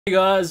Hey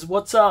guys,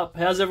 what's up?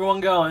 How's everyone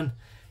going?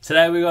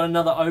 Today we got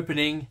another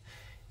opening,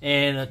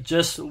 and I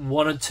just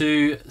wanted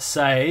to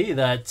say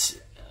that,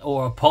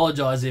 or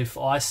apologize if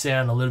I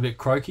sound a little bit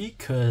croaky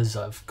because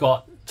I've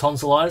got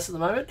tonsillitis at the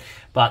moment,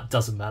 but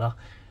doesn't matter.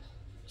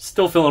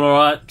 Still feeling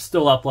alright,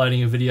 still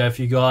uploading a video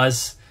for you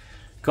guys.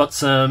 Got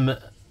some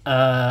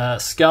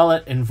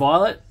Scarlet and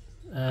Violet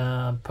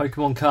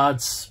Pokemon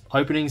cards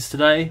openings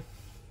today.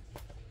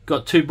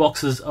 Got 2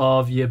 boxes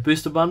of your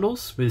booster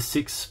bundles with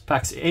 6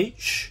 packs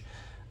each.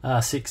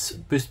 6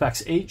 booster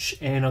packs each,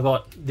 and I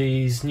got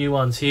these new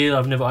ones here that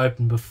I've never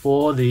opened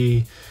before,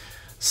 the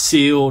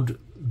sealed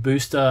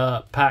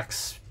booster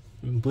packs,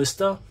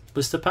 blister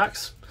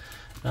packs,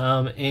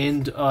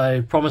 and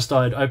I promised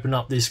I'd open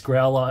up this the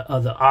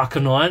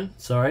Arcanine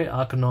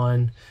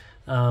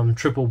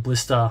triple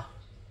blister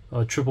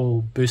or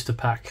triple booster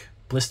pack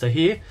blister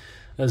here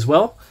as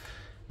well,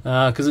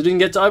 because I didn't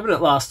get to open it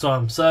last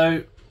time.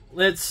 So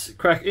let's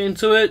crack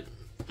into it.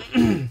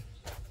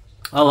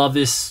 I love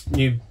this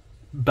new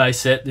base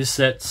set. This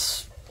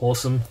set's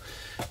awesome.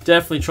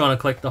 Definitely trying to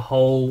collect the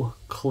whole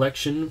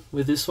collection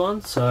with this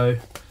one. So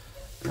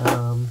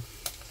yeah,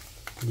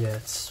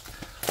 it's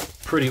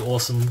pretty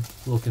awesome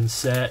looking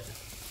set.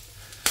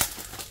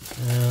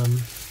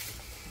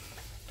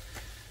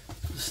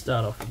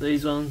 Start off with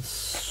these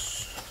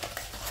ones.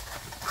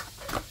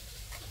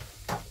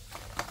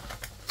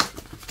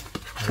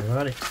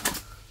 Alrighty,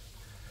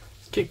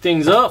 let's kick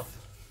things off.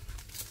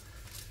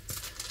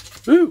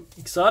 Woo,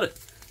 excited.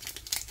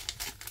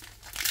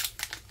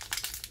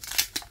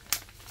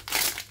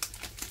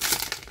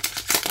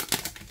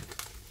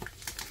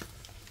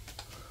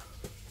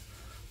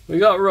 We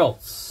got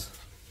Rolls,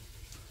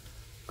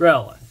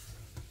 Growlithe,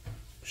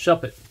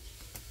 Shuppet,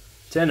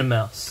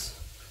 Tandemaus,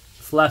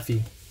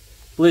 Flaffy,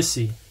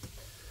 Blissey,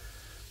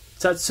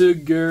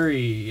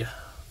 Tatsuguri,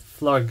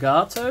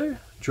 Florigato,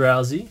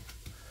 Drowsy,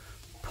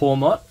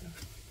 Pawmot,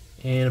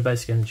 and a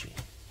basic energy.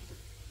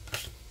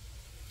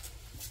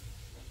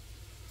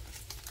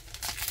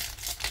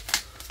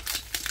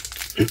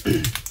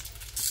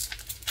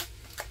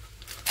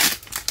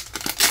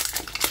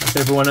 Hope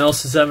everyone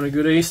else is having a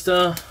good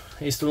Easter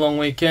long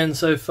weekend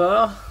so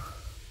far.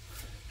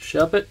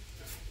 Shuppet,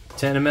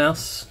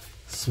 Tandemaus,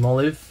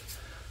 Smoliv,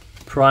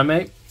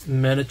 Primate,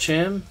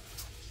 Medicham,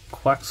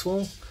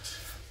 Quaxwell,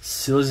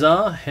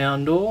 Silizar,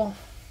 Houndour,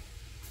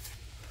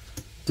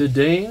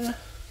 Dodine,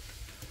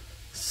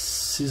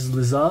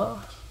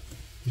 Sizzlizar,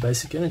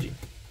 basic energy.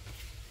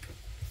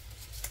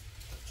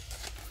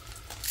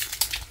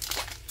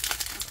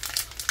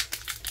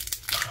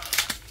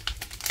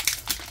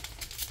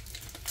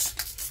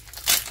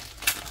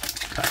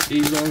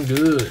 These on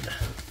good.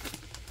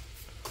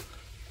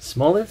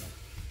 Smoliv,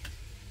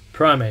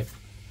 Primate,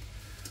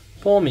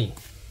 Pawmi,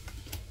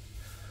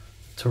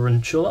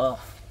 Tarantula,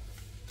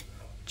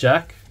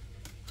 Jack,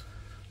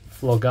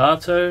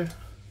 Florigato,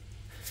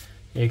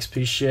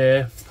 XP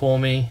Share,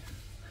 Pawmi,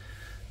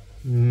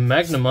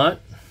 Magnemite,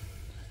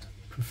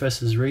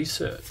 Professor's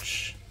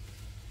Research.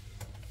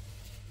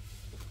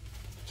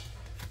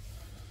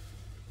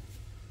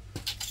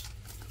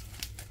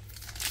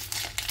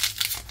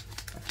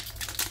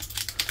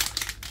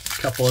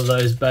 Couple of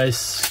those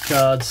base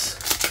cards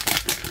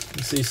you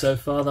can see so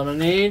far that I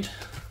need.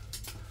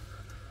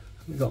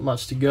 We've got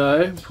much to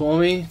go.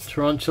 Pawmi,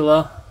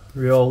 Tarantula,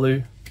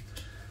 Riolu,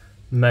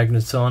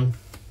 Magneton,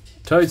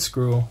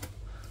 Toedscruel,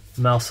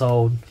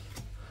 Mousehold,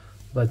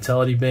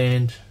 Vitality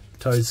Band,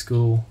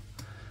 Toedscool,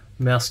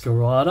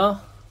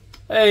 Masquerada.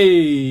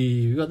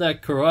 Hey, we got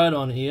that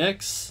Koraidon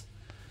EX.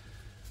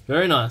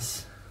 Very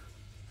nice.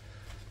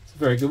 It's a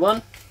very good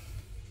one.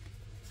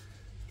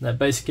 That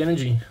basic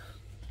energy.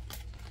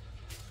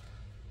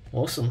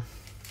 Awesome.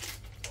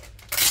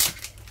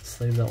 Let's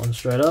leave that one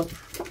straight up.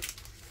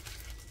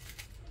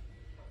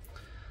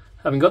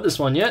 Haven't got this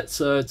one yet,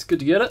 so it's good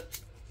to get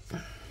it.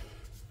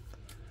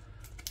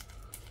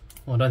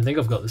 Well, I don't think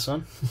I've got this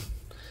one.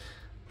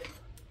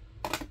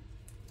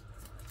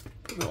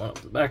 Put that one up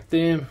the back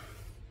there.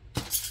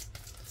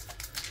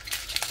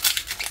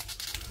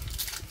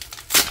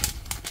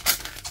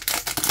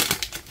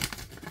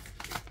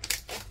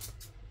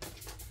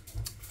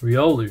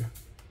 Riolu,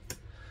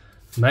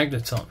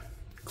 Magneton,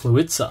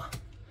 Cluitza,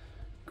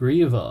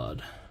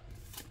 Grievard,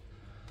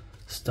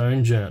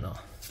 Stonejourner,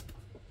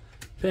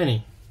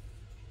 Penny,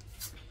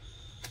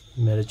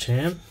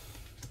 Medicham,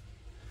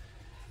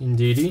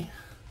 Indeedee,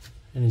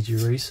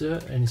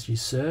 Energy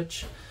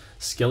Search,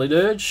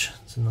 Skeledirge,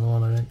 that's another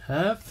one I don't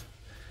have,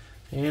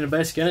 and a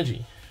basic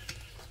energy.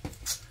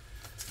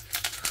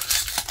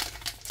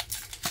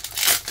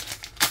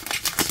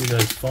 See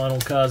those final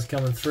cards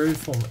coming through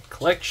from the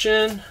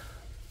collection.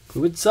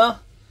 Cluitza,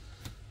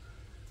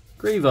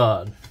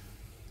 Grievard,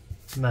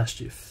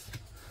 Mastiff,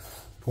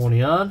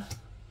 Pawniard,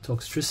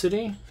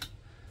 Toxtricity,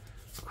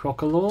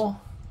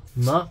 Crocodile,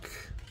 Muck,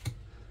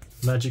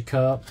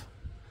 Magikarp,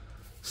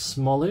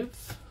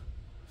 Smoliv,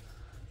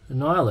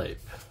 Annihilate.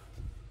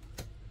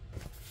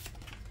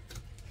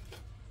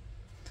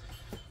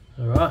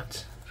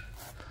 Alright,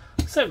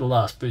 save the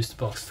last booster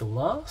box till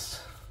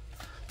last.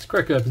 Let's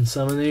crack open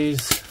some of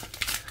these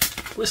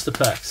blister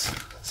packs.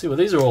 See what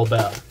these are all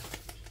about.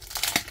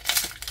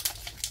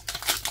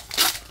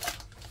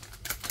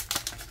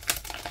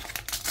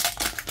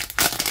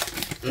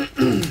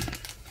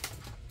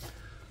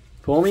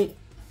 Pour me.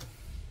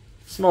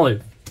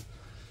 Smoliv.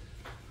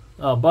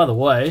 Oh, by the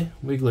way,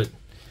 Wiglet,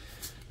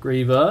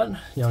 Grievard,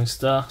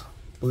 Youngster,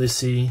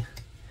 Blissey,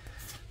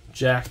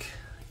 Jack,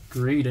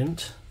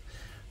 Greedent,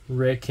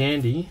 Rare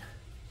Candy.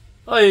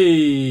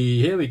 Hey,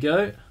 here we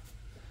go.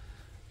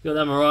 Got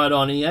that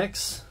Maridon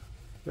EX.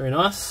 Very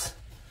nice.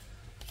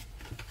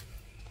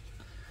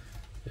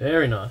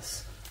 Very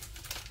nice.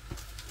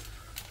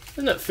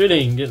 Isn't it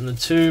fitting getting the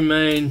two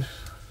main...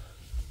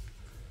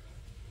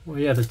 Well,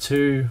 yeah, the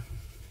two,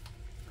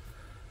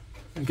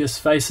 I guess,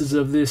 faces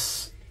of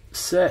this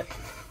set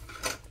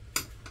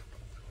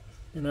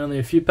in only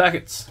a few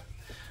packets.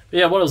 But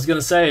yeah, what I was going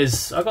to say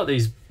is I got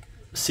these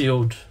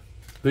sealed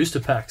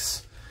booster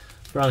packs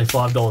for only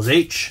 $5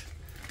 each,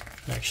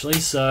 actually.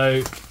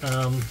 So,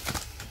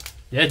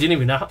 yeah, didn't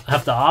even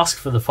have to ask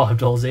for the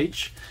 $5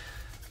 each.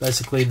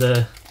 Basically,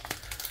 the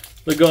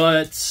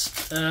guy at,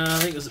 I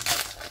think it was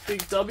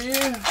Big W.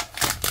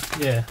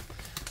 Yeah.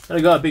 And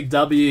a guy at Big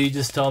W, he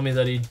just told me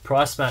that he'd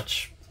price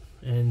match,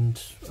 and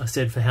I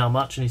said for how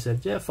much, and he said,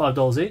 yeah,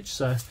 $5 each.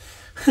 So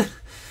got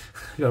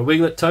a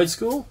Wiglet,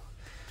 Toadstool,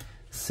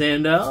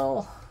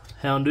 Sandal,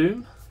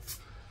 Houndoom,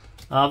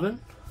 Arven,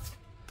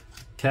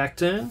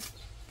 Cacturn,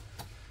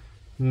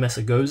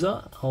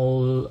 Messagoza,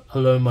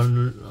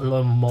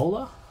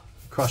 Alomomola,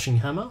 Crushing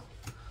Hammer,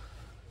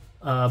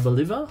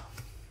 Bolivar,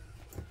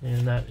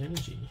 and that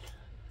Energy.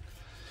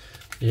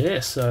 Yeah,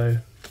 so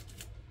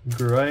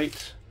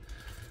great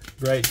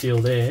deal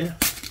there.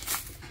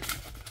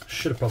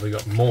 Should have probably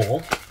got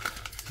more,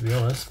 to be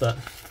honest, but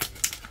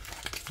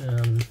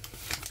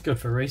good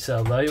for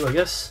resale value, I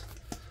guess.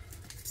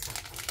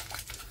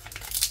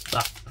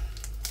 But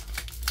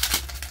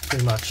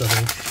pretty much, I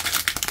think,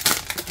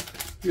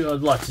 yeah,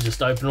 I'd like to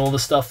just open all the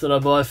stuff that I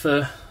buy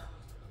for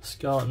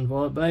Scarlet and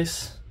Violet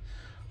base.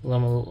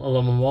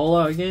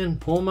 Alomomola again,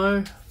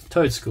 Pormo,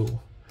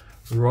 Toadstool,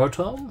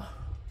 Rotom,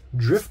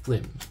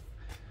 Driftblim,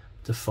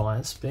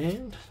 Defiance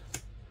Band,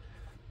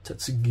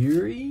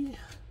 Tatsugiri,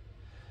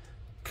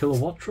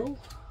 Kilowattrel,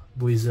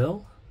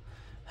 Buizel.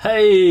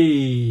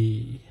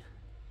 Hey!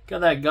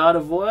 Got that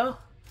Gardevoir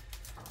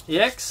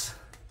EX.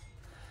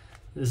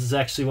 This is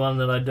actually one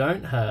that I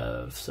don't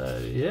have.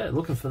 So yeah,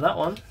 looking for that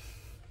one.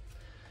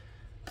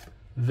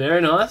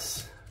 Very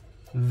nice.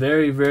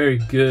 Very, very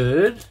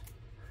good.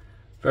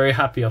 Very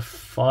happy I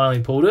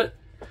finally pulled it.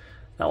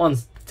 That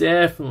one's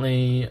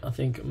definitely, I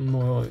think,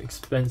 more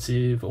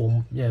expensive,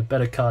 or yeah,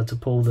 better card to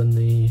pull than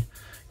the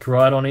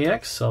Koraidon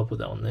EX, so I'll put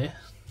that one there.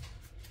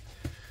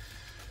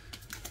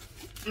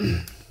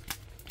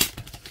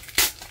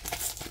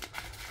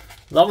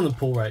 Loving the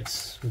pull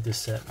rates with this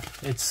set.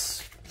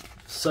 It's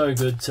so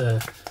good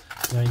to,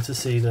 you know, to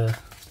see the...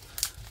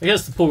 I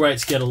guess the pull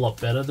rates get a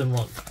lot better than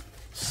what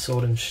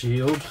Sword and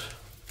Shield,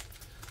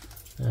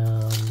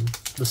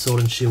 the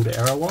Sword and Shield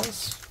era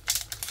was.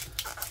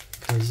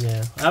 Because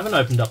yeah, I haven't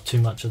opened up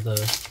too much of the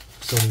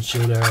Sword and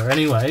Shield era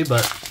anyway,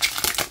 but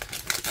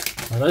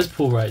those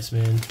pull rates,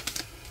 man,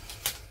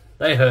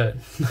 they hurt.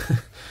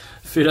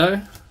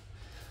 Fido,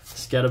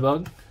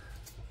 Scatterbug,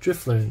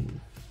 Drifloon,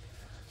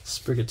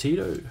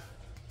 Sprigatito,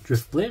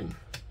 Driftblim,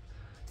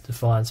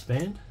 Defiance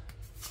Band,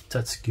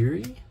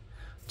 Tatsugiri,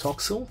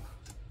 Toxel,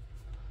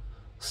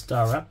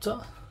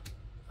 Staraptor,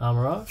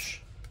 Armorage,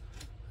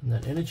 and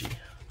that Energy.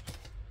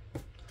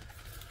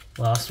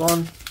 Last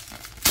one.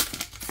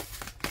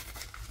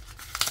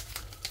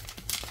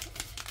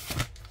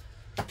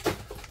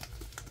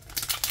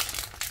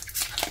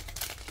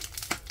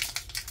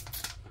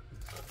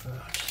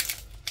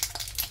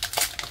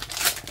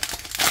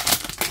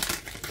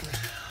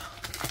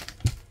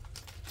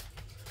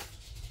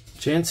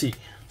 Chansey,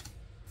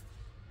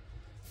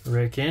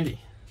 Rare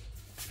Candy,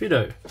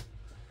 Fido,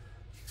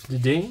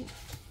 Dedenne,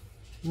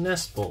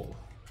 Nestball,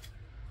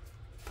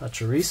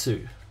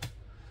 Pachirisu,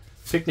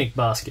 Picnic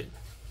Basket,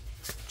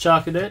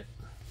 Charcadet,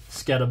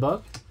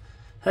 Scatterbug.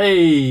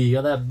 Hey,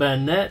 got that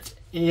Banette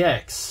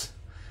EX.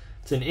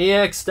 It's an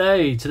EX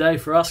day today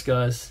for us,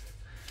 guys.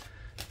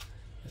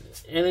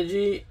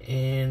 Energy,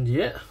 and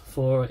yeah,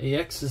 4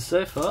 EXs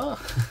so far.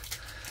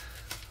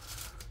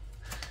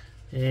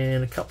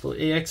 And a couple of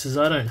EXs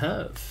I don't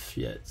have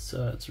yet,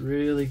 so it's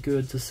really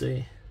good to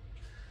see.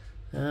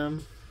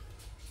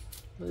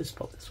 Let's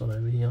pop this one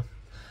over here.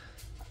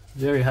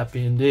 Very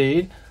happy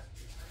indeed.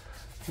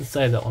 Let's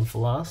save that one for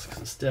last,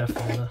 because it's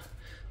definitely the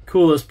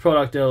coolest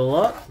product out of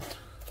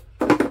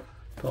the lot.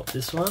 Pop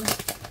this one.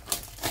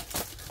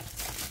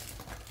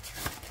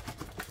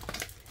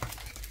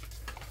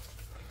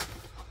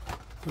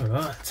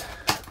 Alright.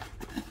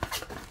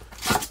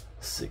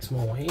 6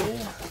 more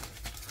here.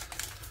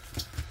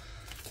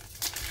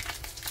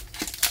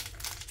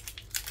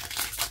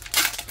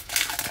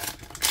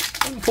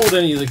 Haven't pulled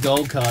any of the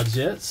gold cards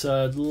yet,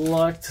 so I'd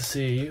like to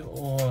see,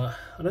 or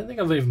I don't think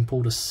I've even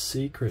pulled a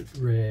secret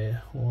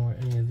rare or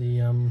any of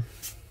the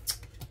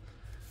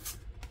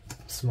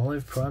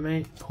Smoliv,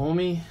 Primate,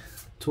 Pawmi,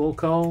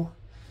 Torkoal,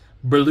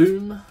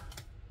 Breloom,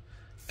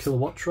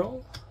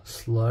 Kilowattrol,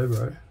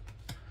 Slowbro,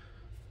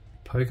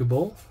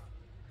 Pokeball,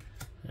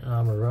 and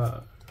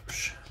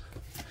Armorage.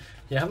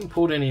 Yeah, I haven't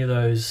pulled any of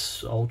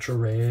those ultra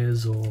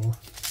rares or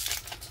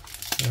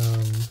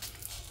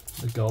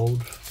the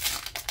gold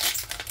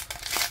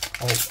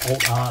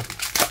alt art.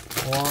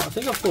 Well, I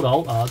think I've pulled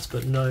alt arts,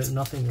 but no,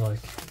 nothing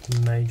like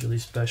majorly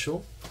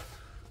special.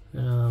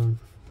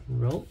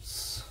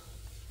 Ralts,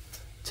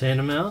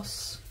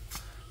 Tandemaus,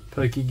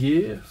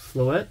 Pokegear,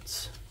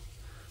 Floette,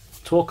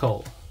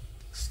 Torkoal,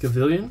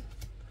 Scavillion,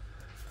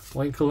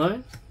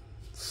 Oinkologne,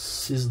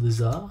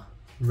 Sizzlizar,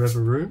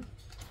 Reveroom,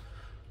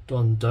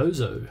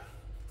 Dondozo,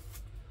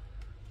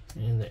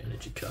 and the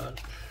energy card.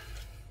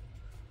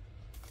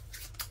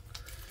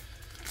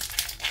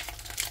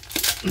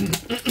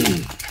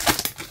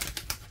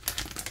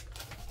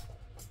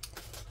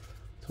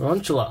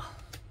 Tarantula,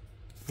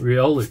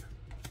 Riolu,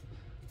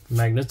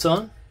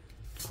 Magneton,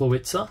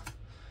 Clawitzer,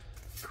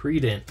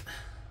 Credent,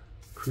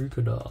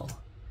 Crocodile,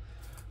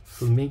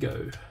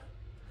 Flamigo,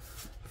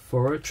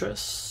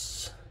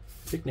 Fortress,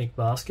 Picnic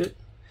Basket,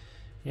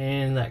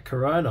 and that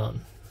Koraidon.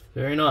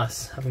 Very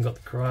nice. Haven't got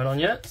the Koraidon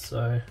yet,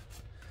 so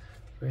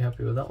very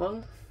happy with that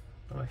one.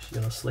 I'm actually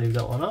going to sleeve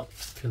that one up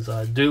because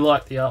I do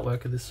like the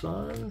artwork of this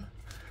one.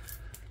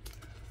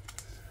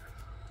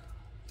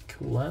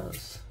 Cool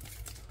as.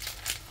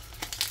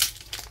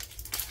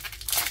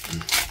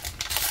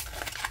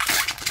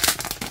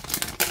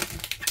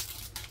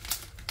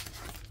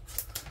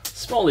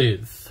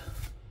 Smoliv,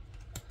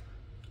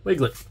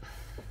 Wiglet,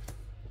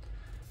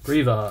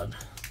 Greavard,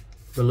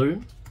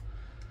 Breloom,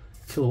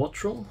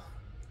 Kilowattrol,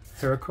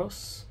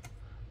 Heracross,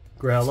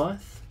 Growlithe,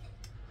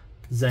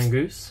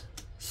 Zangoose,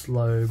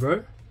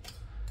 Slowbro,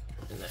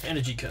 and the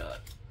energy card.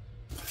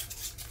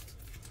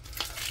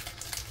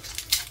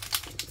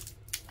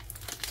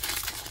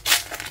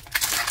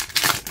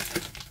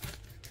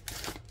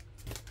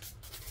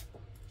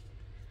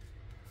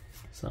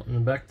 Something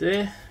in the back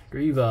there.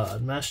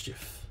 Greavard,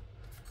 Mastiff,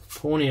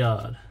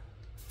 Pawniard,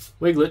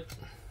 Wiglet,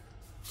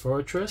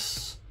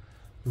 Fortress,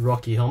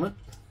 Rocky Helmet,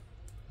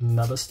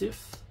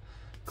 Mabastiff,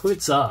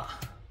 Clawitzer,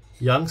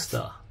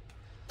 Youngster.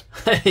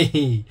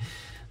 Hey,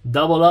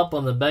 doubled up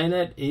on the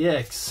Bayonet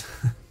EX.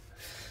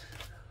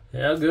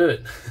 How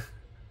good.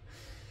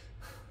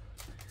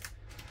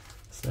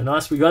 So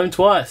nice, we got him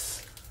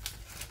twice.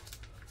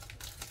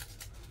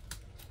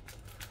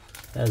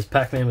 As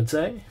Pac-Man would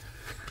say.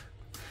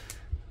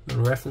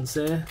 Little reference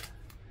there.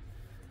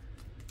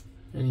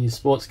 Any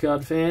sports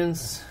card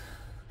fans?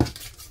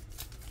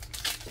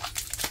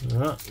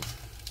 Alright.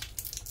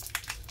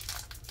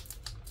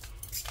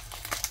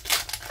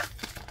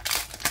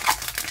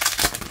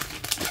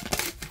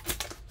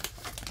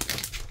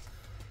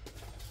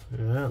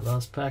 Alright,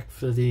 last pack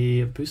for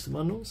the booster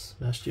bundles.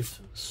 Mastiff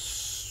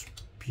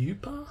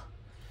Spupa,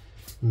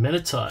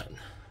 Meditite,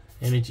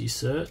 Energy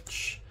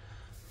Search,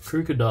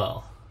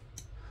 Crocodile,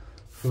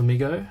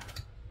 Flamigo,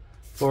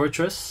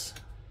 Fortress,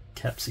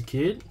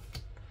 Capsicid,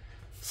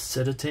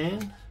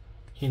 Setatan,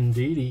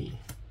 Indeedee,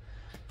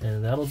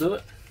 and that'll do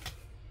it.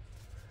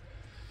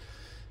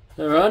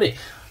 Alrighty,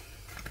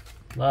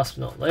 last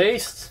but not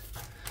least,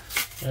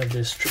 I have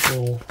this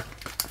triple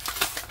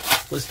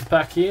blister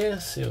pack here.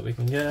 See what we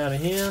can get out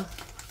of here.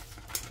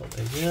 Put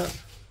these out.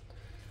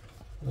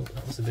 Oh,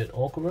 that was a bit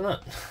awkward,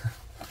 wasn't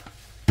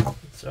it?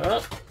 It's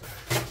alright.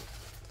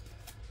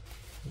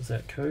 There's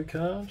that code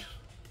card.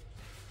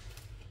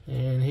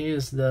 And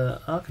here's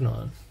the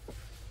Arcanine.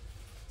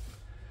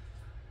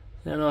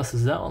 How nice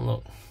does that one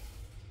look?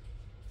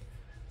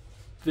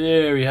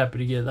 Very happy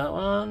to get that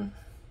one.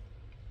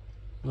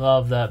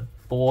 Love that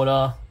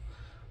border.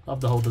 Love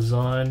the whole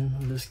design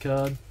of this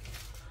card.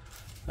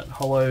 That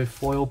hollow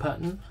foil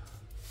pattern.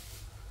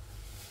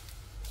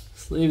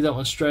 Just leave that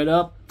one straight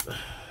up.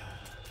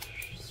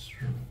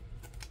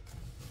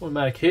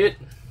 Automatic hit.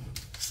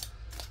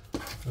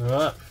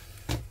 Alright.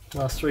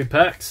 Last 3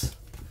 packs.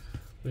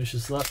 Wish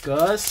us luck,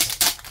 guys.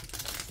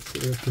 See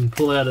what we can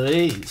pull out of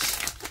these.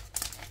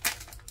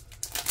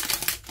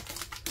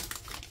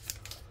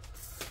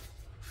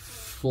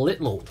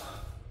 Flittle,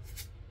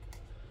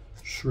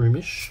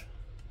 Shroomish,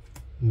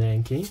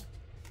 Mankey,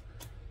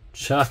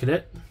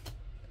 Charcadet,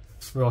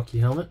 Rocky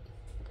Helmet,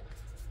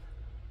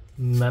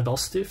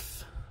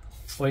 Mabostiff,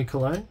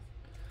 Oinkologne,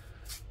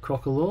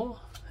 Crocodile.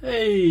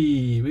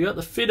 Hey, we got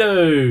the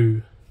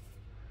Fido.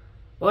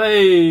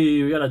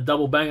 Hey, we got a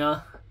double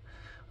banger.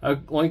 A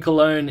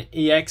Oinkologne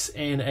EX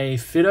and a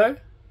Fido.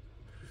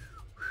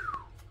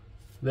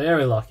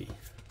 Very lucky.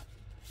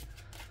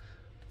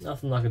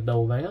 Nothing like a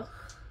double banger.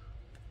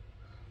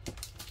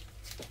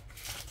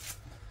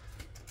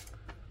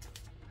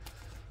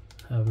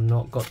 Have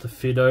not got the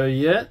Fido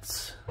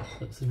yet.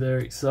 That's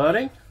very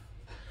exciting.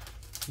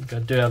 I think I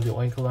do have the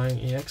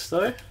Oinkologne EX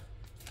though.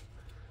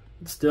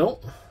 But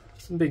still,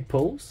 some big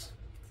pulls.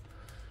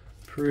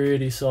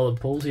 Pretty solid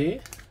pulls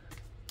here.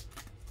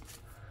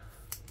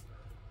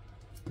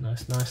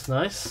 Nice, nice,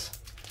 nice.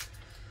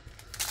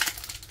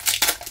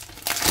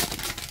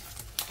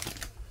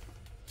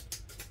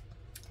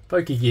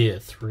 Pokegear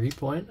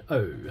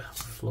 3.0,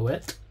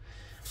 Fluet,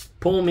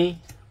 Palmy,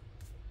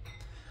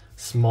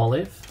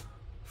 Smoliv,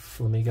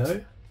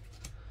 Flamigo,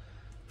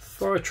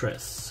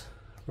 Fortress,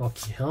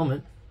 Rocky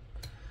Helmet,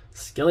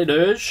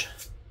 Skeledirge,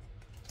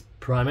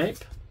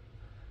 Primeape.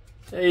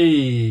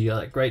 Hey,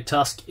 got that Great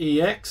Tusk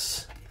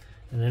EX,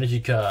 an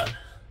energy card.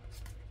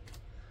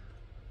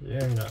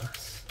 Very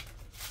nice.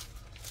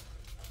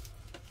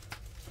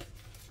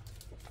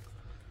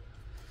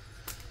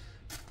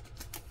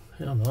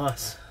 How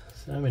nice.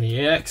 So many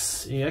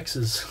EXs.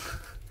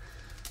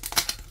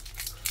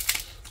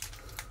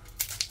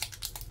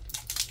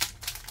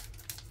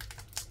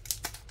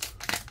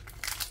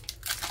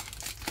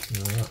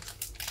 Alright.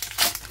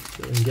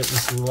 So we can get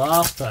this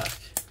last pack.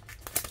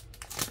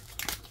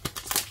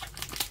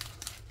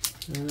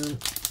 It's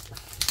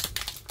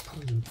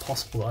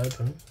impossible to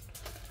open.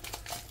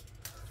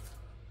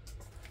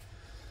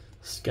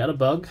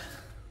 Scatterbug,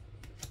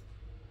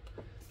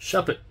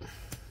 Shuppet,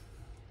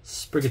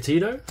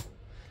 Sprigatito,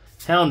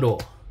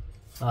 Houndour,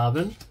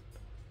 Arvin,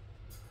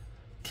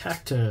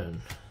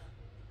 Cacturn,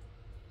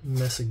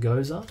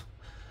 Messagoza,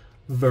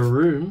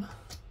 Varoom,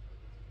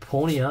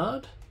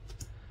 Pawniard,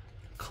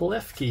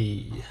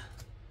 Klefki.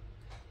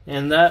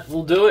 And that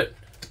will do it.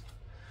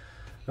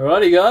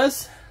 Alrighty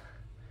guys,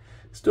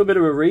 let's do a bit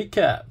of a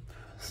recap.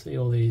 See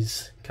all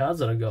these cards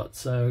that I got.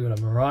 So we got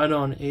a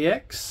Miraidon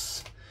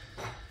EX.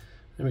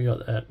 Then we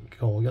got that,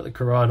 cool, we got the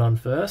Koraidon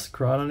first,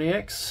 Koraidon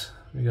EX.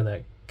 We got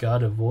that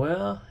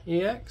Gardevoir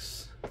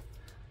EX.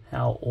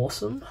 How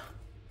awesome.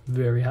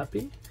 Very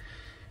happy.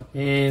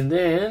 And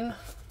then,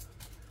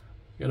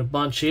 got a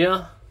bunch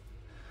here.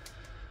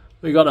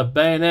 We got a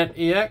Bayonet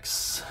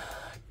EX,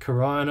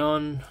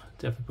 Koraidon,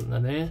 definitely putting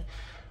that there.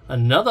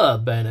 Another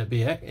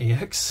Bayonet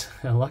EX,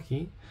 how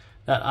lucky.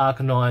 That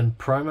Arcanine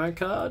promo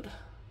card.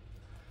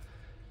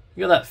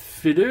 We got that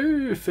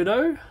Fido.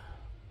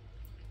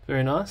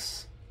 Very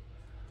nice.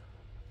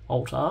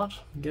 Alt art,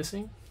 I'm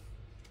guessing.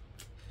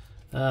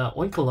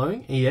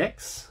 Oinkologne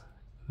EX,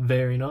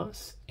 very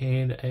nice,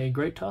 and a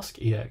Great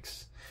Tusk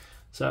EX.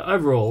 So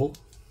overall,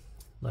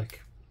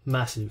 like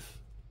massive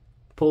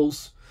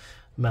pulls,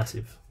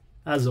 massive,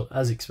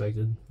 as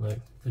expected.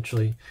 Like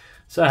literally,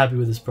 so happy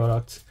with this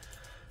product.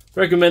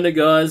 Recommend it,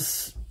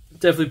 guys.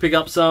 Definitely pick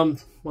up some.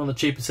 One of the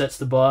cheaper sets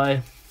to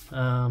buy.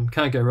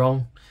 Can't go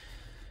wrong.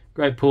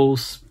 Great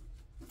pulls.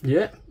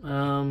 Yeah,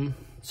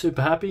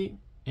 super happy.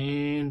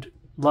 And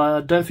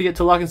don't forget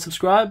to like and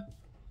subscribe.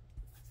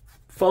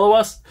 Follow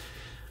us.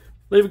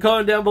 Leave a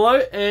comment down below,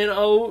 and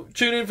I'll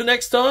tune in for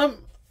next time.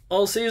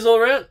 I'll see you all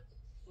around.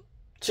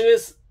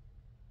 Cheers.